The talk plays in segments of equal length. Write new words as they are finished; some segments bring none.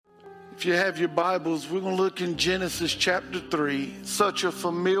If you have your Bibles, we're going to look in Genesis chapter 3, such a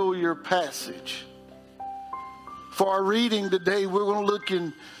familiar passage. For our reading today, we're going to look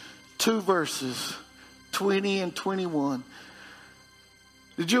in two verses, 20 and 21.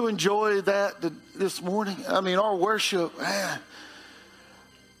 Did you enjoy that this morning? I mean, our worship, man.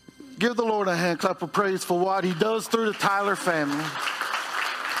 Give the Lord a hand clap of praise for what he does through the Tyler family.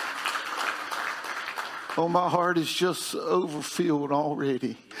 Oh, my heart is just overfilled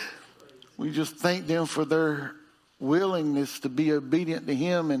already. We just thank them for their willingness to be obedient to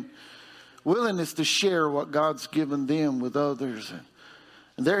him and willingness to share what God's given them with others.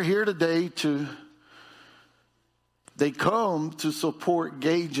 And they're here today they come to support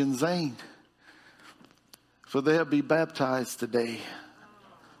Gage and Zane. For they'll be baptized today,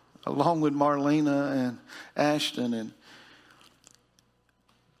 along with Marlena and Ashton.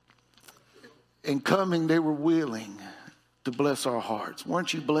 And coming, they were willing to bless our hearts.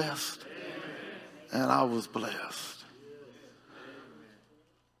 Weren't you blessed? And I was blessed.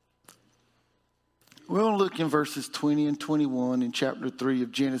 We're going to look in verses 20 and 21 in chapter 3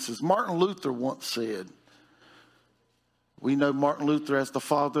 of Genesis. Martin Luther once said, we know Martin Luther as the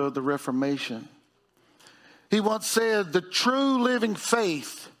father of the Reformation. He once said, the true living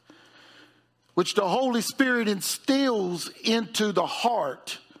faith, which the Holy Spirit instills into the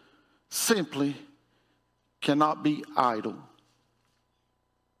heart, simply cannot be idle.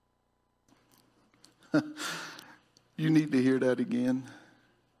 You need to hear that again.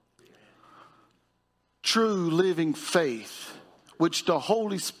 True living faith, which the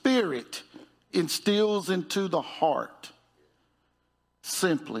Holy Spirit instills into the heart,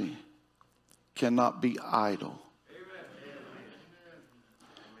 simply cannot be idle.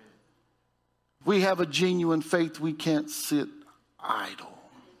 If we have a genuine faith, we can't sit idle.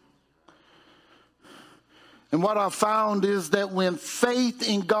 And what I found is that when faith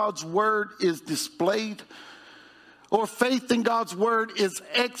in God's word is displayed, or faith in God's word is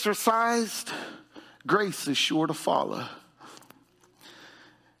exercised, grace is sure to follow.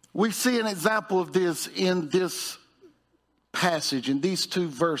 We see an example of this in this passage, in these two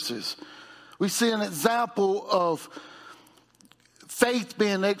verses. We see an example of faith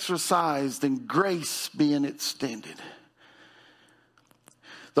being exercised and grace being extended.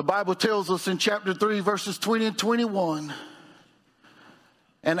 The Bible tells us in chapter 3, verses 20 and 21,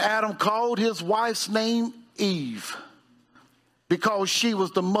 and Adam called his wife's name Eve because she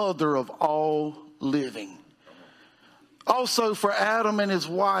was the mother of all living. Also for Adam and his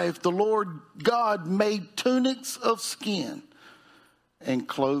wife, the Lord God made tunics of skin and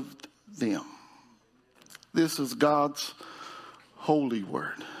clothed them. This is God's holy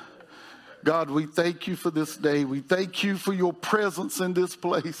word. God, we thank you for this day. We thank you for your presence in this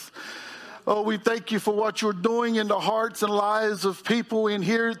place. Oh, we thank you for what you're doing in the hearts and lives of people in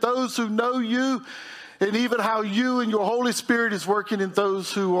here, those who know you, and even how you and your Holy Spirit is working in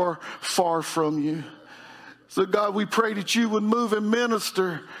those who are far from you. So God, we pray that you would move and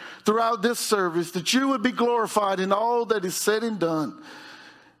minister throughout this service, that you would be glorified in all that is said and done.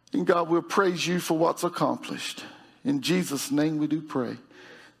 And God, we'll praise you for what's accomplished. In Jesus' name we do pray.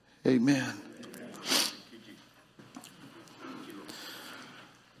 Amen.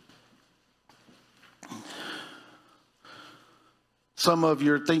 Some of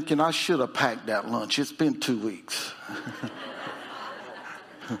you are thinking, I should have packed that lunch. It's been 2 weeks.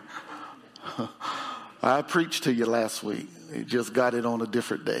 I preached to you last week. You just got it on a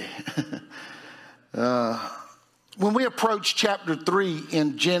different day. When we approach chapter 3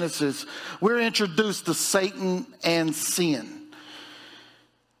 in Genesis, we're introduced to Satan and sin.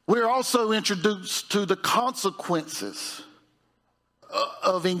 We're also introduced to the consequences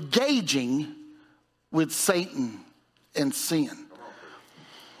of engaging with Satan and sin.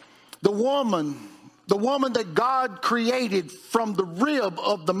 The woman that God created from the rib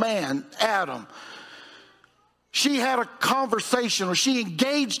of the man, Adam, she had a conversation, or she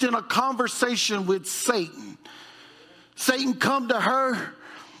engaged in a conversation with Satan. Satan come to her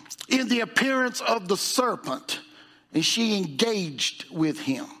in the appearance of the serpent, and she engaged with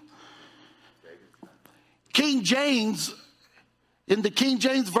him. King James, in the King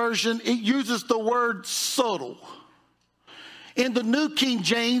James Version, it uses the word subtle. In the New King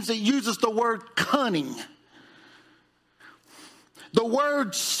James, it uses the word cunning. The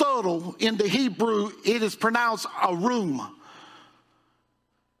word subtle in the Hebrew, it is pronounced arum.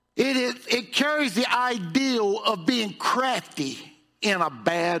 It carries the ideal of being crafty in a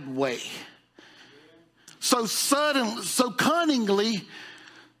bad way. So cunningly,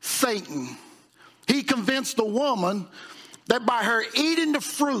 Satan, he convinced the woman that by her eating the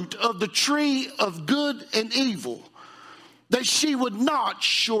fruit of the tree of good and evil, that she would not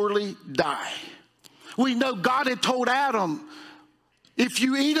surely die. We know God had told Adam, if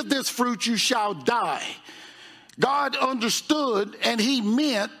you eat of this fruit, you shall die. God understood, and he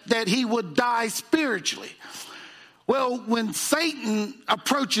meant that he would die spiritually. Well, when Satan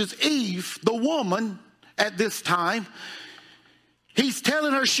approaches Eve, the woman, at this time, he's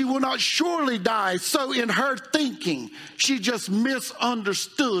telling her she will not surely die. So in her thinking, she just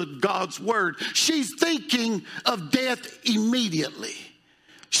misunderstood God's word. She's thinking of death immediately.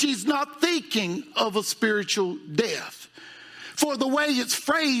 She's not thinking of a spiritual death. For the way it's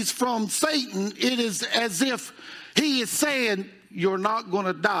phrased from Satan, it is as if he is saying, you're not going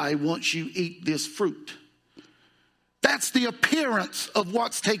to die once you eat this fruit. That's the appearance of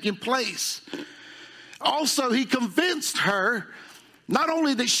what's taking place. Also, he convinced her not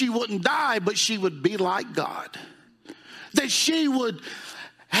only that she wouldn't die, but she would be like God. That she would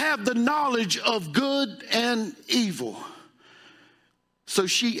have the knowledge of good and evil. So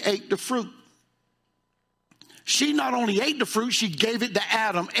she ate the fruit. She not only ate the fruit, she gave it to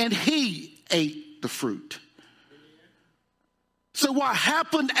Adam, and he ate the fruit. So what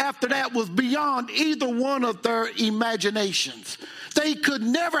happened after that was beyond either one of their imaginations. They could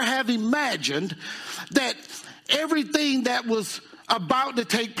never have imagined that everything that was about to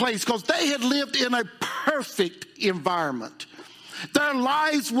take place, because they had lived in a perfect environment. Their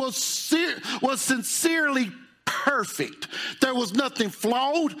lives was sincerely perfect. There was nothing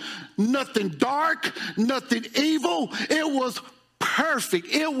flawed, nothing dark, nothing evil. It was perfect.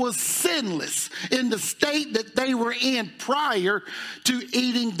 It was sinless in the state that they were in prior to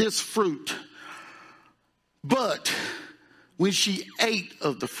eating this fruit. But when she ate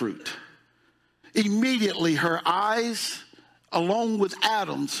of the fruit, immediately her eyes, along with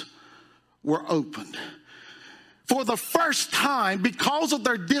Adam's, were opened. For the first time, because of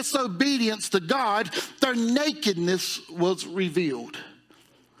their disobedience to God, their nakedness was revealed.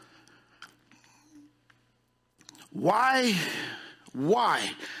 Why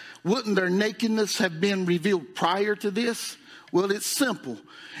wouldn't their nakedness have been revealed prior to this? Well, it's simple.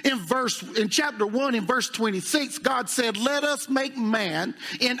 In chapter 1, in verse 26, God said, let us make man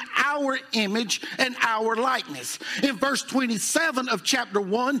in our image and our likeness. In verse 27 of chapter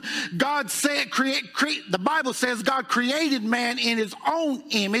 1, God said, the Bible says God created man in his own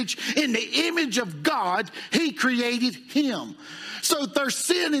image. In the image of God, he created him. So their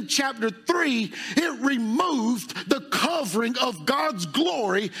sin in chapter 3, it removed the covering of God's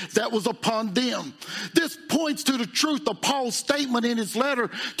glory that was upon them. This points to the truth of Paul's statement in his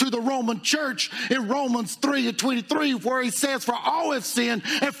letter to the Roman church in Romans 3:23, where he says, for all have sinned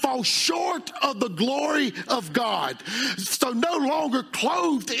and fall short of the glory of God. So no longer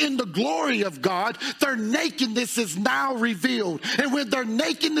clothed in the glory of God, their nakedness is now revealed. And when their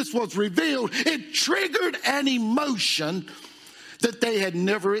nakedness was revealed, it triggered an emotion that they had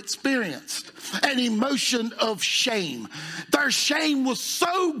never experienced, an emotion of shame. Their shame was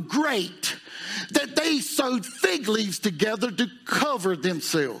so great that they sewed fig leaves together to cover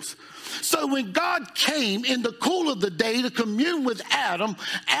themselves. So when God came in the cool of the day to commune with Adam,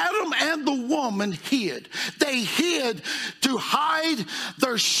 Adam and the woman hid. They hid to hide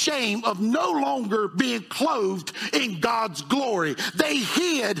their shame of no longer being clothed in God's glory. They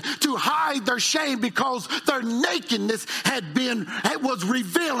hid to hide their shame because their nakedness was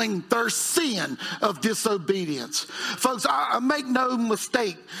revealing their sin of disobedience. Folks, I make no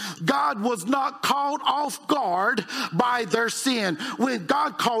mistake. God was not caught off guard by their sin. When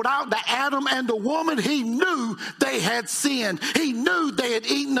God called out to Adam and the woman, he knew they had sinned. He knew they had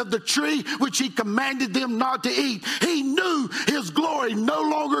eaten of the tree which he commanded them not to eat. He knew his glory no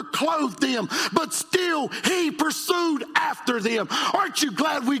longer clothed them, but still he pursued after them. Aren't you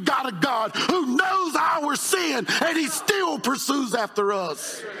glad we got a God who knows our sin and he still pursues after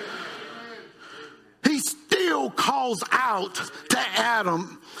us? He still calls out to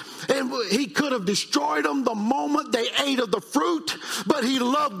Adam. And he could have destroyed them the moment they ate of the fruit, but he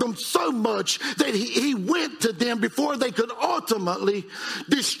loved them so much that he went to them before they could ultimately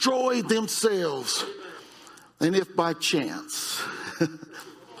destroy themselves. And if by chance,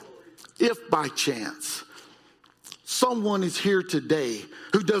 someone is here today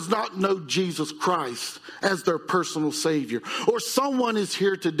who does not know Jesus Christ as their personal Savior, or someone is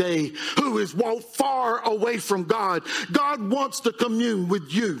here today who has walked far away from God, God wants to commune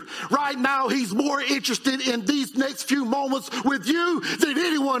with you. Right now, he's more interested in these next few moments with you than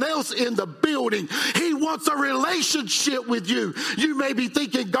anyone else in the building. He wants a relationship with you. You may be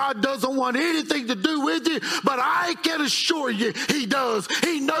thinking God doesn't want anything to do with you, but I can assure you he does.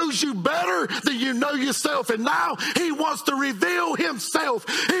 He knows you better than you know yourself, and now he wants to reveal himself.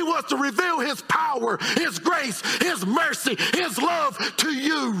 He wants to reveal his power, his his grace, his mercy, his love to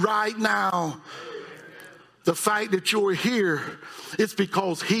you right now. The fact that you're here, it's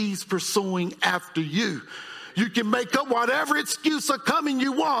because he's pursuing after you. You can make up whatever excuse of coming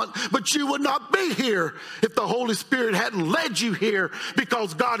you want, but you would not be here if the Holy Spirit hadn't led you here,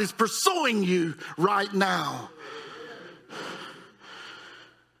 because God is pursuing you right now.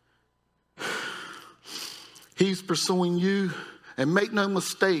 He's pursuing you, and make no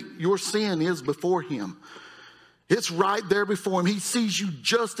mistake, your sin is before him. It's right there before him. He sees you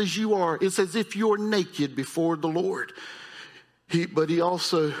just as you are. It's as if you're naked before the Lord. But he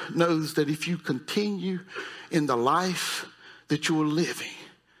also knows that if you continue in the life that you're living,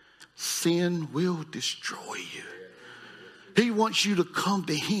 sin will destroy you. He wants you to come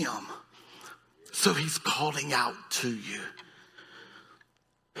to him. So he's calling out to you.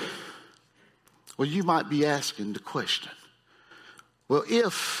 Well, you might be asking the question, well,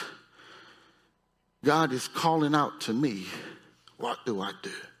 if God is calling out to me, what do I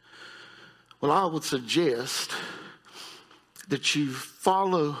do? Well, I would suggest that you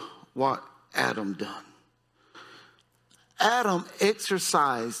follow what Adam done. Adam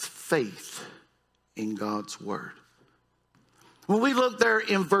exercised faith in God's word. When we look there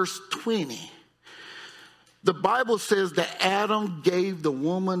in verse 20, the Bible says that Adam gave the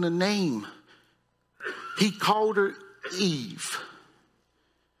woman a name. He called her Eve.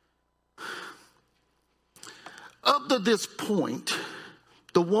 Up to this point,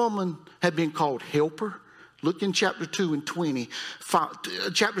 the woman had been called helper. Look in chapter 2 and 20,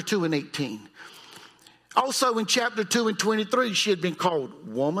 chapter 2 and 18. Also in chapter 2 and 23, she had been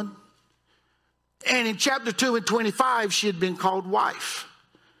called woman. And in chapter 2 and 25, she had been called wife.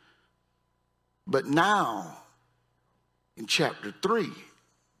 But now, in chapter 3,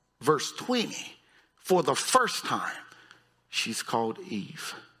 verse 20, for the first time, she's called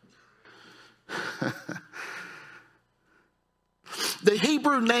Eve. The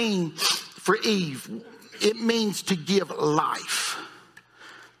Hebrew name for Eve, it means to give life.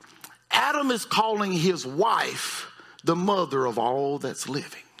 Adam is calling his wife the mother of all that's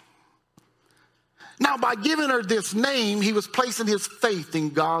living. Now, by giving her this name, he was placing his faith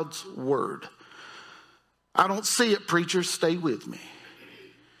in God's word. I don't see it, preachers. Stay with me.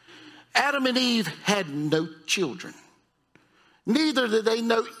 Adam and Eve had no children. Neither did they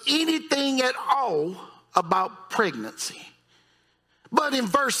know anything at all about pregnancy. But in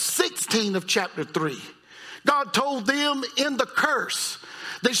verse 16 of chapter 3, God told them in the curse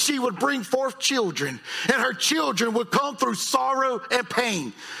that she would bring forth children, and her children would come through sorrow and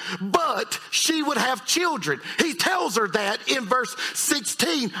pain. But she would have children. He tells her that in verse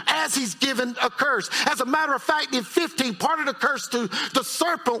 16 as he's given a curse. As a matter of fact, in 15, part of the curse to the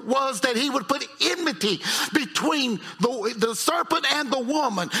serpent was that he would put enmity between the serpent and the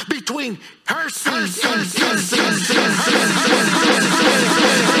woman, between her seed and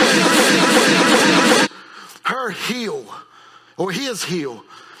her heel, or his heel.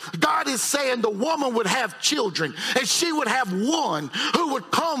 God is saying the woman would have children, and she would have one who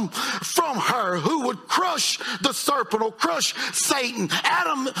would come from her, who would crush the serpent or crush Satan.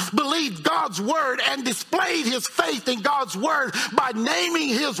 Adam believed God's word and displayed his faith in God's word by naming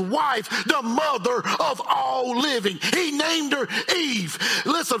his wife the mother of all living. He named her Eve.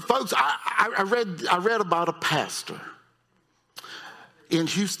 Listen, folks, I read about a pastor in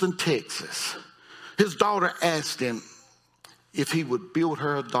Houston, Texas. His daughter asked him if he would build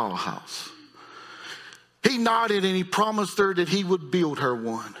her a dollhouse. He nodded and he promised her that he would build her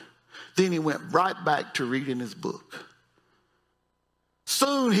one. Then he went right back to reading his book.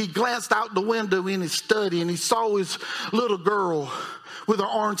 Soon he glanced out the window in his study and he saw his little girl with her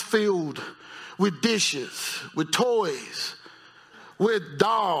arms filled with dishes, with toys, with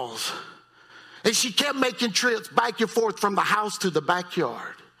dolls. And she kept making trips back and forth from the house to the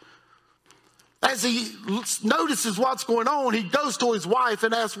backyard. As he notices what's going on, he goes to his wife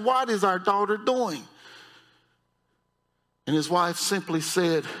and asks, "What is our daughter doing?" And his wife simply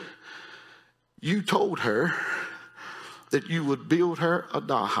said, "You told her that you would build her a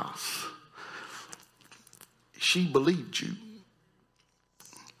dollhouse. She believed you.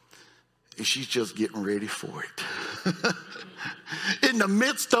 And she's just getting ready for it." In the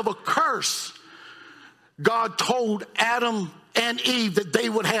midst of a curse, God told Adam and Eve that they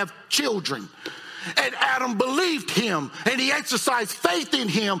would have children. And Adam believed him, and he exercised faith in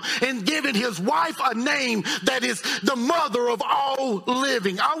him and giving his wife a name that is the mother of all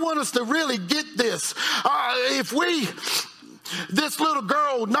living. I want us to really get this. If we This little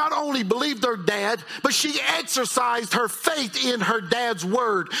girl not only believed her dad, but she exercised her faith in her dad's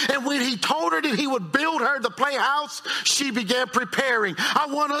word. And when he told her that he would build her the playhouse, she began preparing. I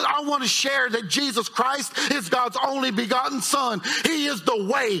want to share that Jesus Christ is God's only begotten Son. He is the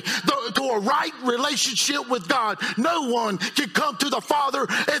way to a right relationship with God. No one can come to the Father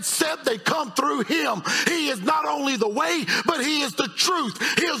except they come through him. He is not only the way, but he is the truth.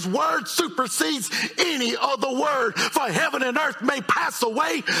 His word supersedes any other word. For heaven and earth may pass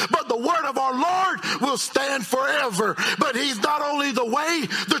away, but the word of our Lord will stand forever. But he's not only the way,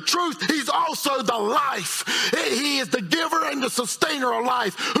 the truth, he's also the life. He is the giver and the sustainer of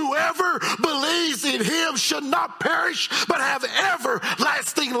life. Whoever believes in him should not perish, but have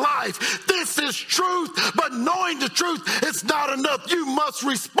everlasting life. This is truth, but knowing the truth is not enough. You must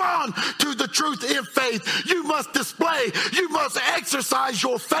respond to the truth in faith. You must display, you must exercise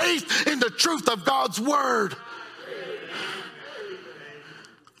your faith in the truth of God's word.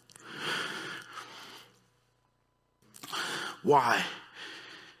 Why?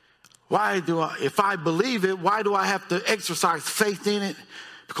 If I believe it, why do I have to exercise faith in it?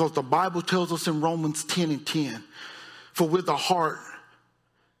 Because the Bible tells us in Romans 10:10, for with the heart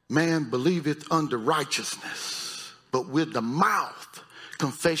man believeth unto righteousness, but with the mouth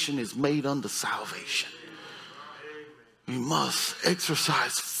confession is made unto salvation. We must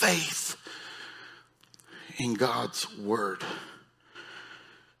exercise faith in God's word.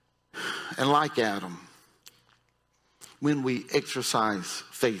 And like Adam, when we exercise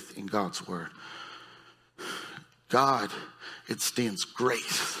faith in God's word, God extends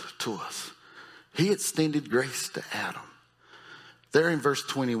grace to us. He extended grace to Adam. There in verse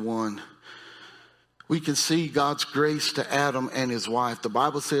 21, we can see God's grace to Adam and his wife. The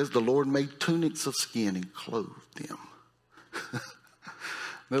Bible says the Lord made tunics of skin and clothed them.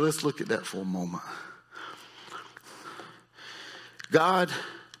 Now let's look at that for a moment. God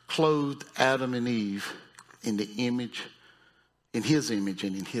clothed Adam and Eve in his image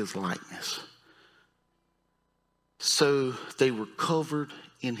and in his likeness. So they were covered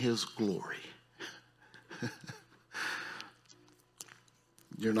in his glory.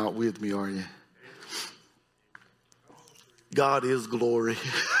 You're not with me, are you? God is glory.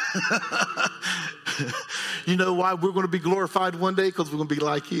 You know why we're going to be glorified one day? Because we're going to be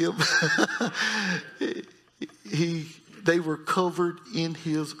like him. They were covered in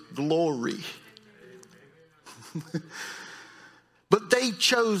his glory. But they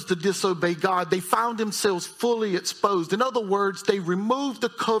chose to disobey God. They found themselves fully exposed. In other words, they removed the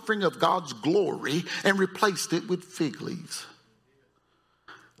covering of God's glory and replaced it with fig leaves.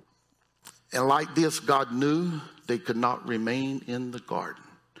 And like this, God knew they could not remain in the garden.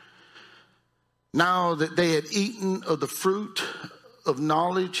 Now that they had eaten of the fruit of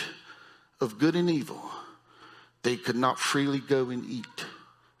knowledge of good and evil, they could not freely go and eat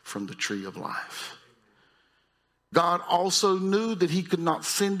from the tree of life. God also knew that he could not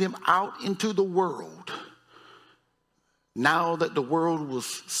send them out into the world now that the world was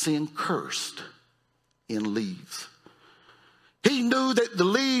sin cursed in leaves. He knew that the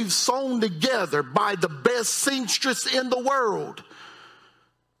leaves sewn together by the best seamstress in the world,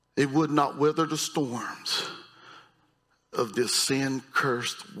 it would not weather the storms of this sin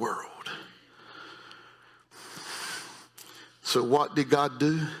cursed world. So what did God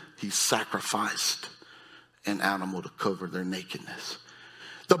do? He sacrificed an animal to cover their nakedness.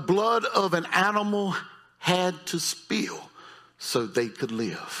 The blood of an animal had to spill so they could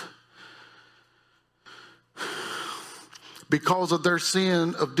live. Because of their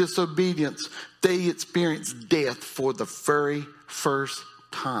sin of disobedience, they experienced death for the very first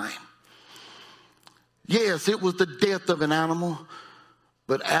time. Yes, it was the death of an animal,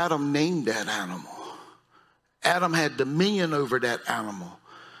 but Adam named that animal. Adam had dominion over that animal.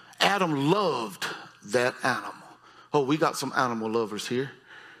 Adam loved that animal. Oh, we got some animal lovers here.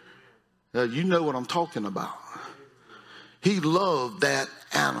 You know what I'm talking about. He loved that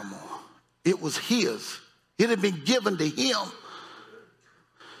animal. It was his. It had been given to him.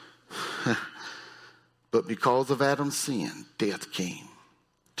 But because of Adam's sin, death came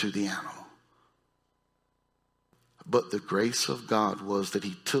to the animal. But the grace of God was that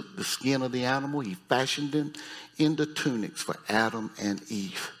he took the skin of the animal, he fashioned them into tunics for Adam and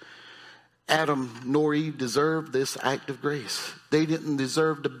Eve. Adam nor Eve deserved this act of grace. They didn't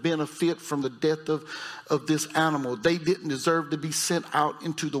deserve to benefit from the death of this animal. They didn't deserve to be sent out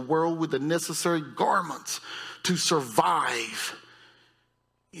into the world with the necessary garments to survive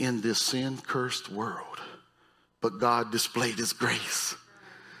in this sin-cursed world. But God displayed his grace.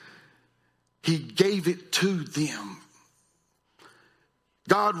 He gave it to them.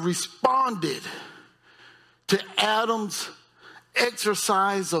 God responded to Adam's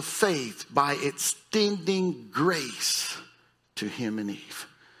exercise of faith by extending grace to him and Eve.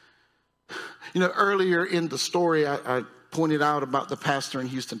 You know, earlier in the story, I pointed out about the pastor in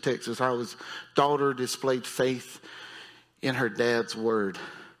Houston, Texas, how his daughter displayed faith in her dad's word.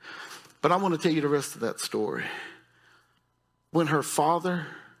 But I want to tell you the rest of that story. When her father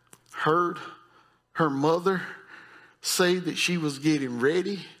heard her mother say that she was getting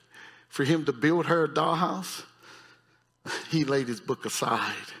ready for him to build her a dollhouse, he laid his book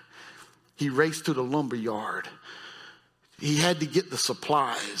aside. He raced to the lumber yard. He had to get the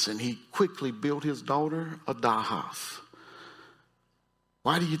supplies, and he quickly built his daughter a dollhouse.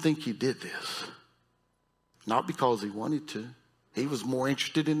 Why do you think he did this? Not because he wanted to. He was more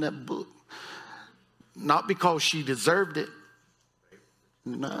interested in that book. Not because she deserved it.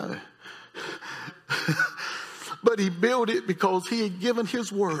 No. But he built it because he had given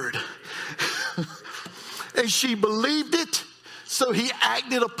his word. And she believed it, so he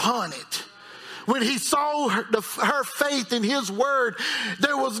acted upon it. When he saw her faith in his word,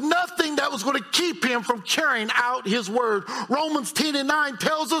 there was nothing that was going to keep him from carrying out his word. Romans 10:9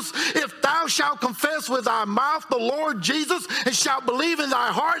 tells us, if thou shalt confess with thy mouth the Lord Jesus and shalt believe in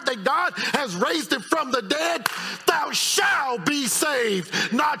thy heart that God has raised him from the dead, thou shalt be saved.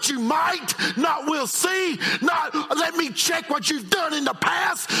 Not you might, not will see, not let me check what you've done in the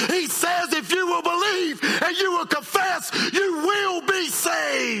past. He says if you will believe and you will confess, you will be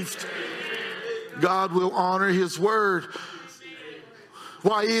saved. God will honor his word.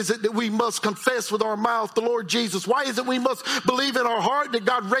 Why is it that we must confess with our mouth the Lord Jesus? Why is it we must believe in our heart that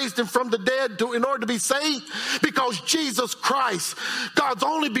God raised him from the dead in order to be saved? Because Jesus Christ, God's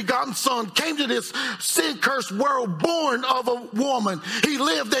only begotten son, came to this sin-cursed world born of a woman. He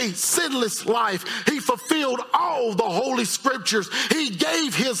lived a sinless life. He fulfilled all the holy scriptures. He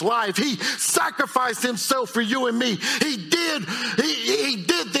gave his life. He sacrificed himself for you and me. He did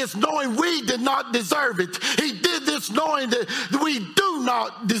this knowing we did not deserve it. He did this knowing that we do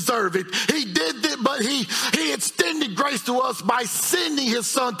not deserve it. He did it, but he extended grace to us by sending his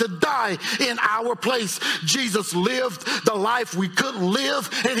son to die in our place. Jesus lived the life we couldn't live,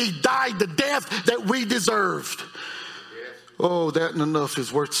 and he died the death that we deserved. Oh, that and enough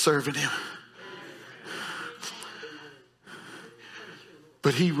is worth serving him.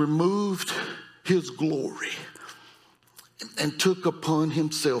 But he removed his glory and took upon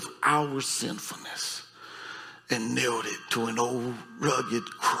himself our sinfulness and nailed it to an old rugged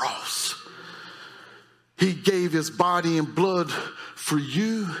cross. He gave his body and blood for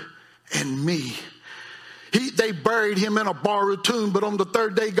you and me. They buried him in a borrowed tomb, but on the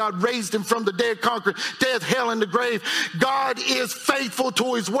third day, God raised him from the dead, conquered death, hell, and the grave. God is faithful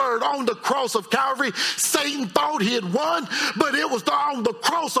to his word. On the cross of Calvary, Satan thought he had won, but it was on the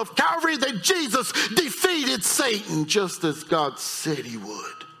cross of Calvary that Jesus defeated Satan, just as God said he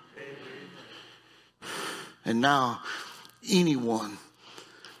would. And now, anyone,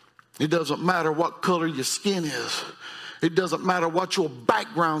 it doesn't matter what color your skin is. It doesn't matter what your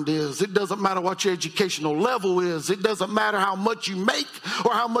background is. It doesn't matter what your educational level is. It doesn't matter how much you make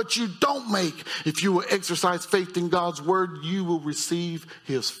or how much you don't make. If you will exercise faith in God's word, you will receive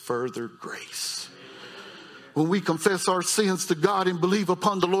his further grace. When we confess our sins to God and believe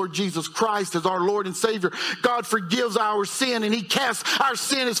upon the Lord Jesus Christ as our Lord and Savior, God forgives our sin and he casts our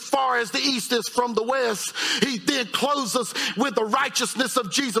sin as far as the east is from the west. He then clothes us with the righteousness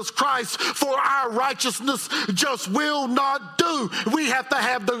of Jesus Christ, for our righteousness just will not do. We have to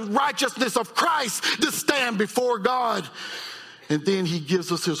have the righteousness of Christ to stand before God. And then he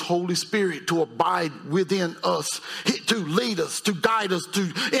gives us his Holy Spirit to abide within us, to lead us, to guide us,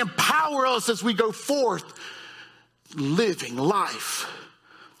 to empower us as we go forth living life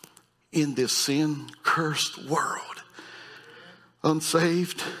in this sin-cursed world.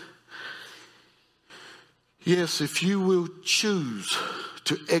 Unsaved. Yes, if you will choose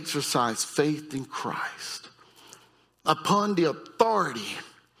to exercise faith in Christ upon the authority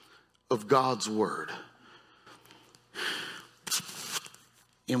of God's word,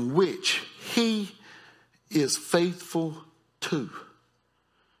 in which he is faithful to,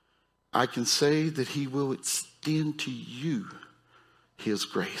 I can say that he will extend to you his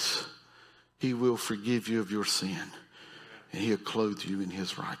grace. He will forgive you of your sin, and he'll clothe you in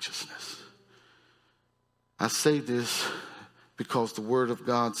his righteousness. I say this because the word of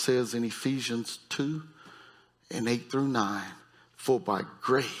God says in Ephesians 2:8-9, for by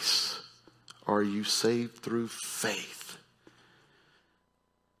grace are you saved through faith,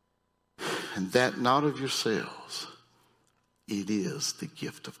 and that not of yourselves, it is the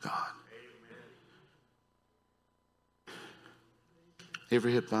gift of God.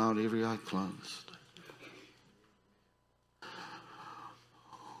 Every head bowed, every eye closed.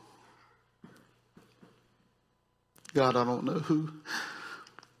 God, I don't know who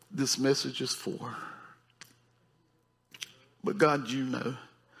this message is for. But God, you know.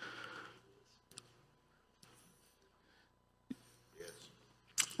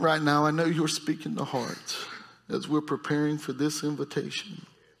 Right now, I know you're speaking to hearts as we're preparing for this invitation.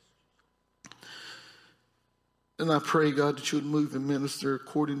 And I pray, God, that you would move and minister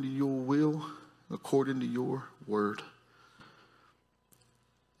according to your will, according to your word.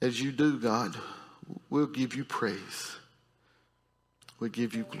 As you do, God, we'll give you praise. We'll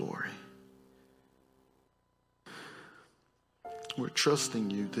give you glory. We're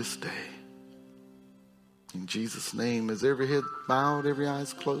trusting you this day. In Jesus' name, as every head bowed, every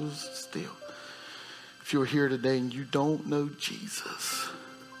eyes closed, still. If you're here today and you don't know Jesus,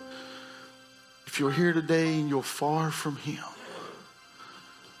 if you're here today and you're far from him,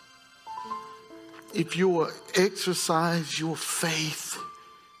 if you will exercise your faith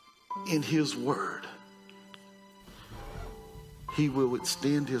in his word, he will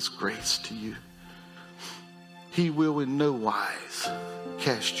extend his grace to you. He will in no wise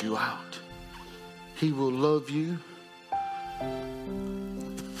cast you out. He will love you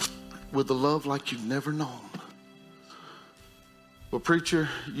with a love like you've never known. Well, preacher,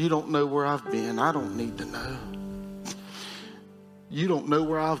 you don't know where I've been. I don't need to know. You don't know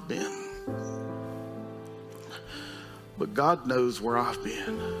where I've been. But God knows where I've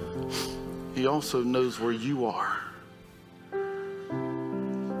been. He also knows where you are.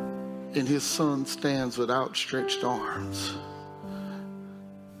 And his son stands with outstretched arms,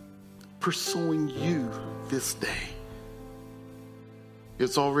 pursuing you this day.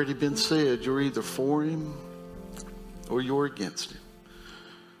 It's already been said, you're either for him or you're against him.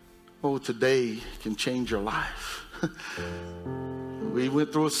 Oh, today can change your life. We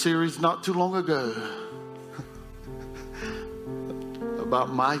went through a series not too long ago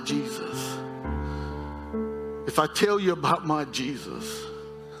about my Jesus. If I tell you about my Jesus,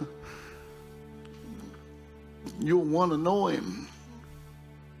 you'll want to know him.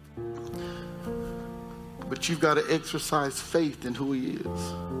 But you've got to exercise faith in who he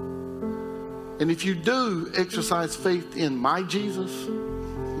is. And if you do exercise faith in my Jesus,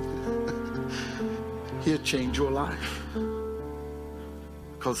 he'll change your life.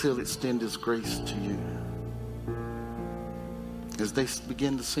 Because he'll extend his grace to you. As they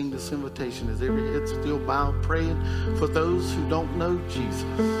begin to sing this invitation, as every head still bowed, praying for those who don't know Jesus.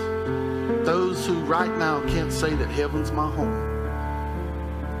 Those who right now can't say that heaven's my home.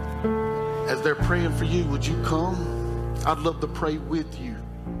 As they're praying for you, would you come? I'd love to pray with you.